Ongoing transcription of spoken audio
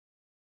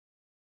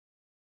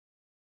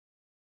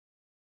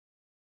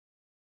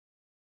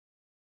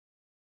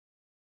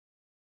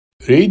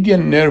Radial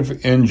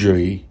nerve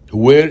injury.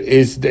 Where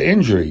is the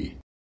injury?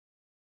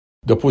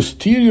 The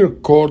posterior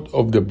cord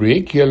of the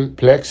brachial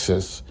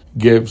plexus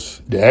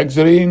gives the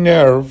axillary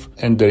nerve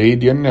and the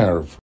radial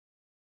nerve.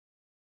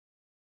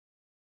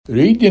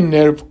 Radial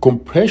nerve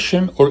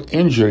compression or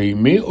injury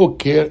may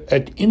occur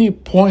at any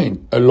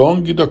point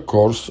along the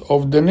course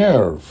of the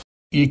nerve.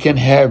 You can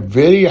have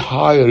very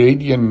high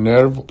radial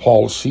nerve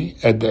palsy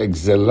at the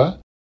axilla.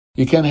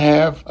 You can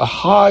have a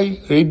high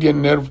radial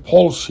nerve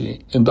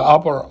palsy in the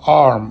upper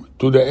arm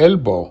to the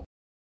elbow.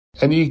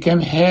 And you can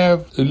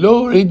have a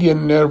low radial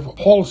nerve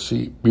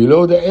palsy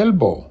below the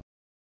elbow.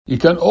 You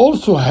can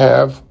also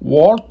have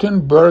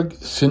Wartenberg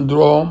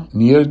syndrome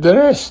near the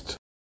wrist.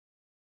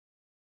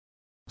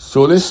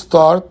 So let's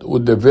start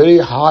with the very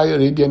high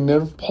radial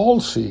nerve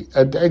palsy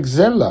at the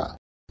axilla.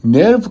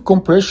 Nerve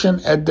compression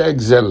at the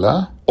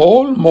axilla.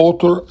 All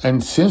motor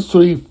and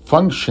sensory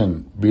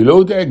function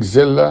below the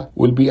axilla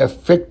will be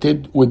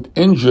affected with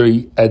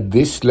injury at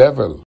this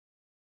level.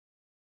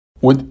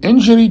 With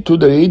injury to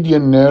the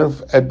radial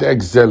nerve at the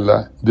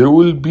axilla, there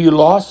will be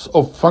loss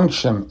of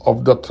function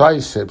of the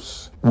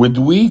triceps with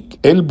weak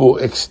elbow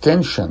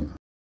extension.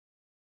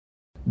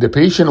 The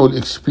patient will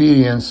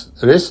experience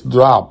wrist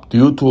drop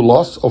due to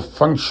loss of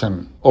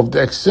function of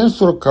the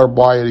extensor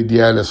carpi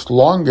radialis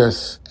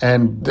longus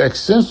and the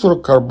extensor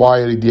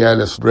carpi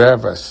radialis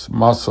brevis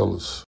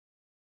muscles.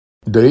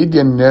 The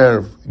radial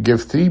nerve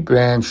gives 3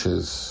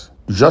 branches.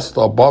 Just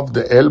above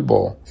the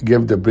elbow,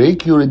 give the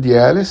brachial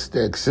radialis,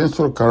 the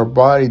extensor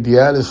carpi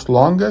radialis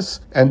longus,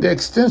 and the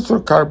extensor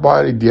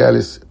carpi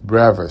radialis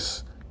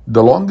brevis.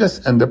 The longus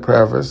and the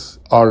brevis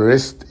are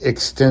wrist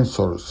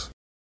extensors.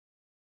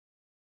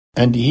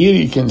 And here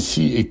you can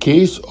see a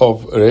case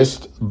of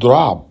wrist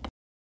drop.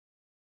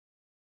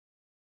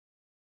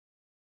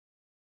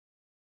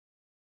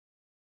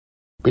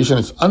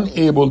 Patient is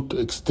unable to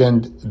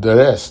extend the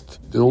wrist.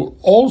 There will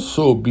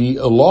also be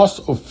a loss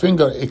of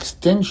finger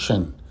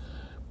extension.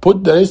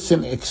 Put the wrist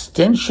in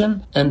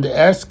extension and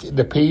ask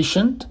the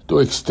patient to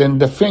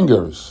extend the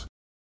fingers.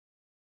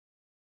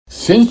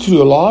 Sensory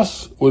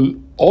loss will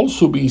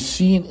also be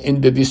seen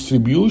in the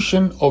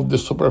distribution of the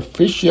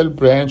superficial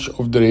branch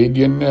of the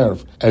radial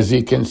nerve, as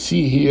you can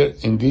see here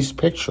in this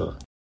picture.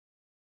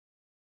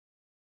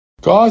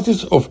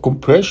 Causes of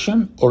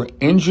compression or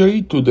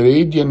injury to the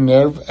radial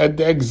nerve at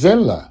the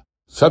axilla.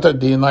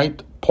 Saturday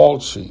night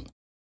palsy.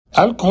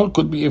 Alcohol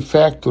could be a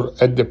factor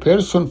as the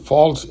person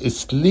falls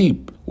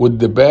asleep with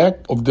the back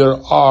of their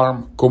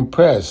arm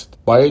compressed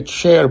by a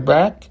chair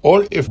back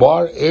or a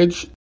bar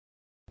edge,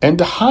 and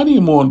the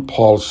honeymoon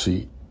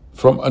palsy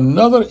from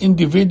another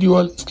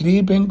individual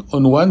sleeping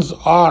on one's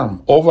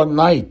arm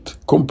overnight,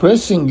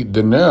 compressing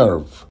the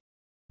nerve.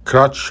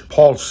 Crutch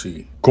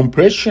palsy,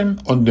 compression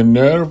on the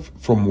nerve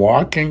from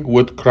walking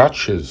with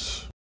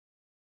crutches.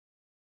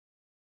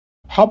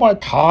 How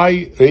about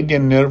high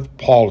radial nerve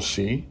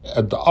palsy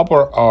at the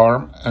upper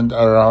arm and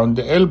around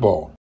the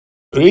elbow?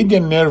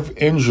 Radial nerve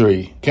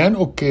injury can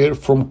occur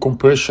from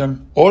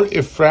compression or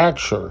a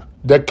fracture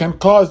that can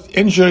cause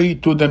injury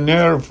to the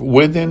nerve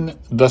within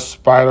the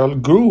spiral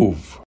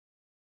groove.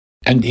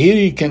 And here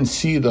you can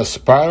see the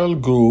spiral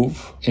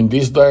groove in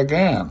this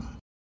diagram.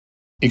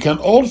 You can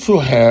also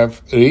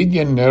have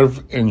radial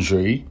nerve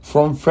injury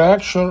from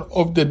fracture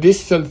of the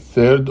distal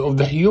third of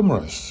the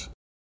humerus.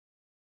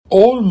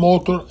 All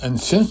motor and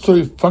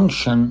sensory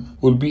function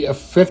will be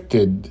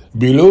affected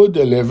below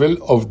the level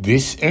of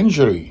this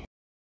injury.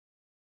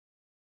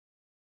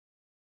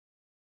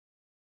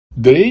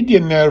 The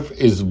radial nerve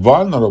is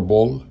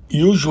vulnerable,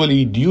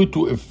 usually due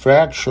to a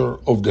fracture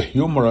of the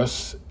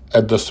humerus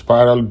at the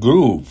spiral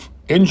groove.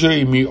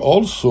 Injury may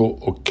also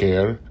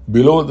occur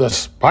below the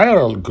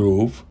spiral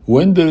groove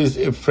when there is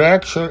a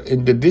fracture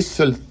in the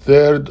distal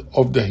third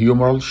of the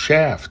humeral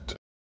shaft.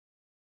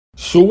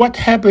 So what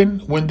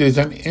happens when there is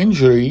an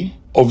injury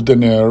of the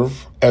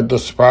nerve at the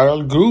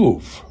spiral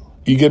groove?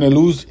 You're going to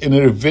lose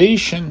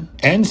innervation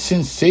and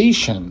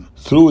sensation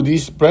through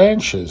these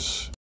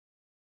branches.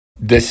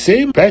 The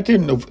same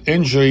pattern of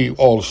injury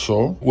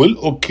also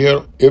will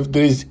occur if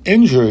there is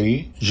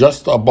injury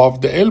just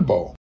above the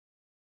elbow.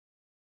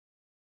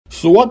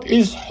 So what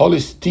is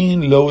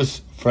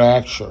Holstein-Lewis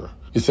fracture?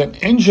 It's an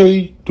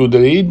injury to the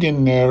radial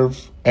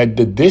nerve at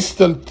the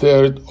distal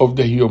third of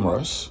the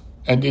humerus,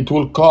 and it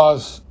will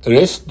cause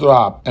wrist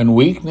drop and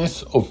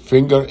weakness of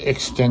finger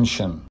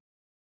extension.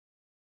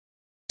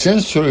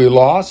 Sensory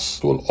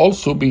loss will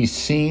also be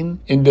seen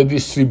in the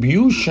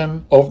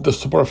distribution of the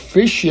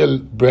superficial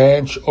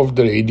branch of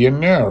the radial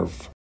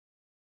nerve.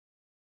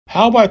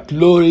 How about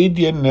low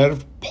radial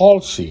nerve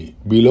palsy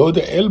below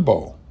the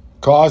elbow?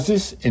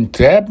 Causes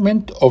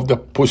entrapment of the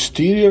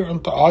posterior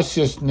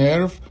interosseous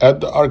nerve at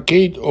the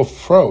arcade of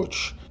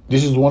Froch.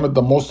 This is one of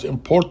the most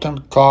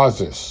important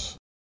causes.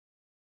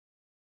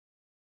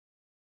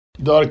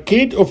 The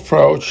arcade of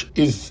Froch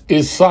is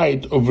a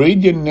site of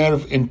radial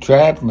nerve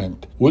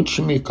entrapment which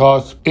may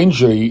cause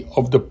injury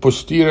of the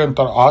posterior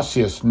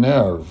interosseous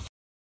nerve.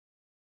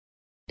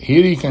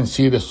 Here you can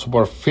see the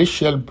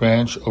superficial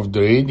branch of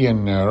the radial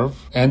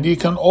nerve, and you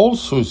can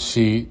also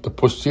see the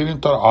posterior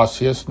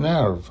interosseous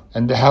nerve,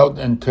 and how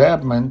the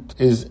entrapment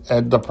is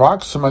at the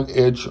proximal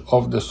edge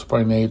of the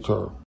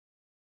supinator.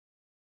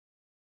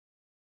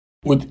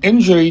 With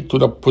injury to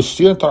the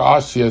posterior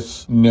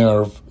interosseous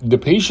nerve, the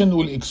patient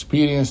will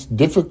experience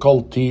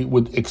difficulty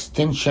with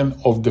extension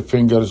of the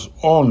fingers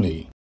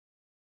only.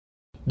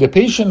 The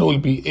patient will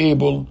be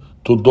able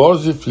to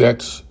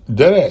dorsiflex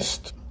the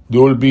wrist. There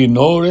will be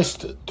no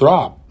wrist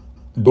drop.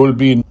 There will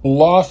be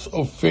loss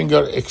of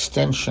finger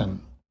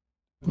extension.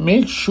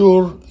 Make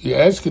sure you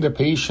ask the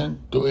patient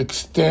to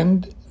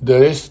extend the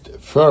wrist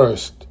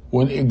first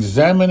when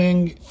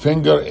examining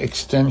finger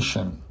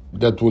extension.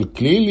 That will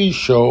clearly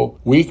show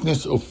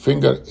weakness of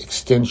finger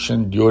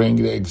extension during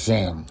the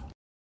exam.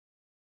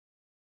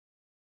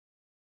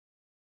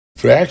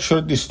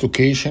 Fracture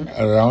dislocation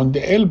around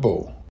the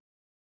elbow.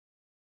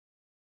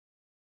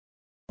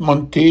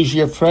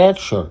 Montagia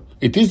fracture.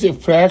 It is a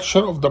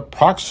fracture of the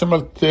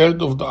proximal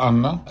third of the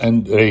ulna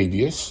and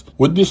radius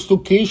with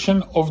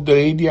dislocation of the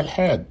radial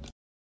head.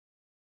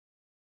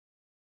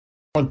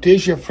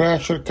 Montagia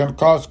fracture can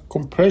cause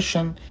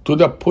compression to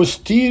the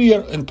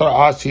posterior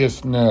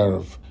interosseous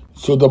nerve,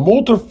 so the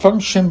motor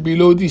function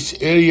below this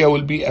area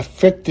will be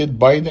affected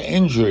by the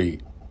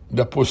injury.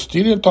 The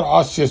posterior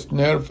interosseous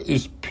nerve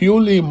is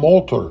purely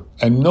motor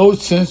and no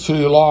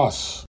sensory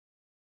loss.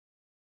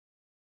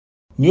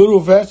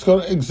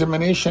 Neurovascular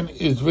examination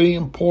is very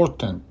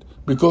important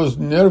because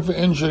nerve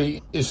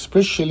injury,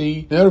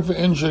 especially nerve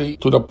injury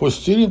to the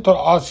posterior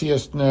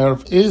interosseous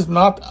nerve, is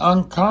not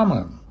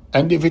uncommon.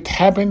 And if it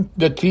happens,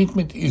 the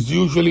treatment is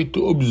usually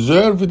to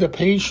observe the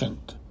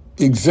patient.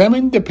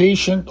 Examine the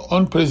patient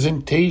on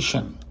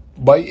presentation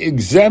by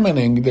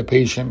examining the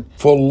patient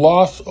for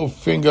loss of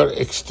finger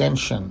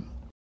extension.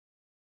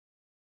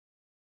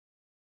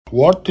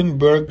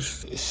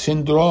 Wartenberg's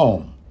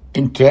syndrome.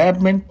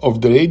 Entrapment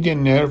of the radial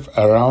nerve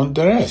around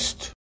the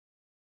wrist.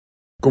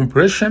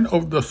 Compression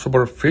of the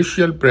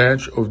superficial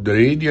branch of the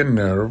radial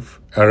nerve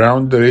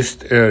around the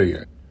wrist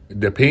area.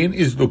 The pain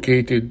is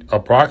located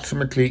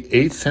approximately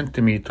 8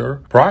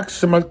 cm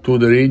proximal to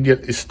the radial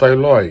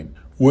styloid.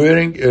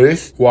 Wearing a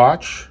wrist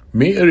watch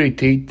may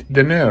irritate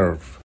the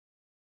nerve.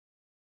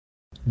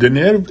 The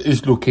nerve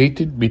is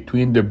located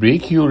between the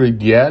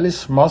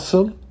brachioradialis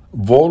muscle,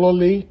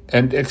 volale,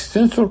 and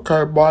extensor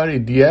carpi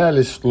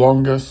radialis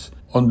longus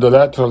on the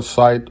lateral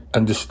side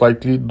and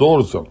slightly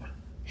dorsal.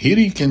 Here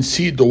you can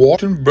see the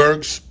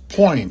Wartenberg's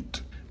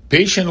point.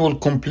 Patient will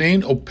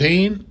complain of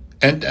pain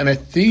and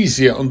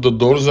anesthesia on the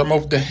dorsum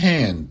of the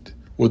hand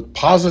with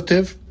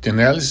positive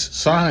Tinel's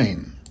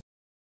sign.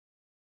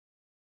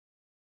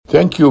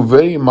 Thank you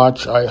very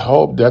much. I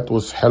hope that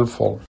was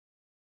helpful.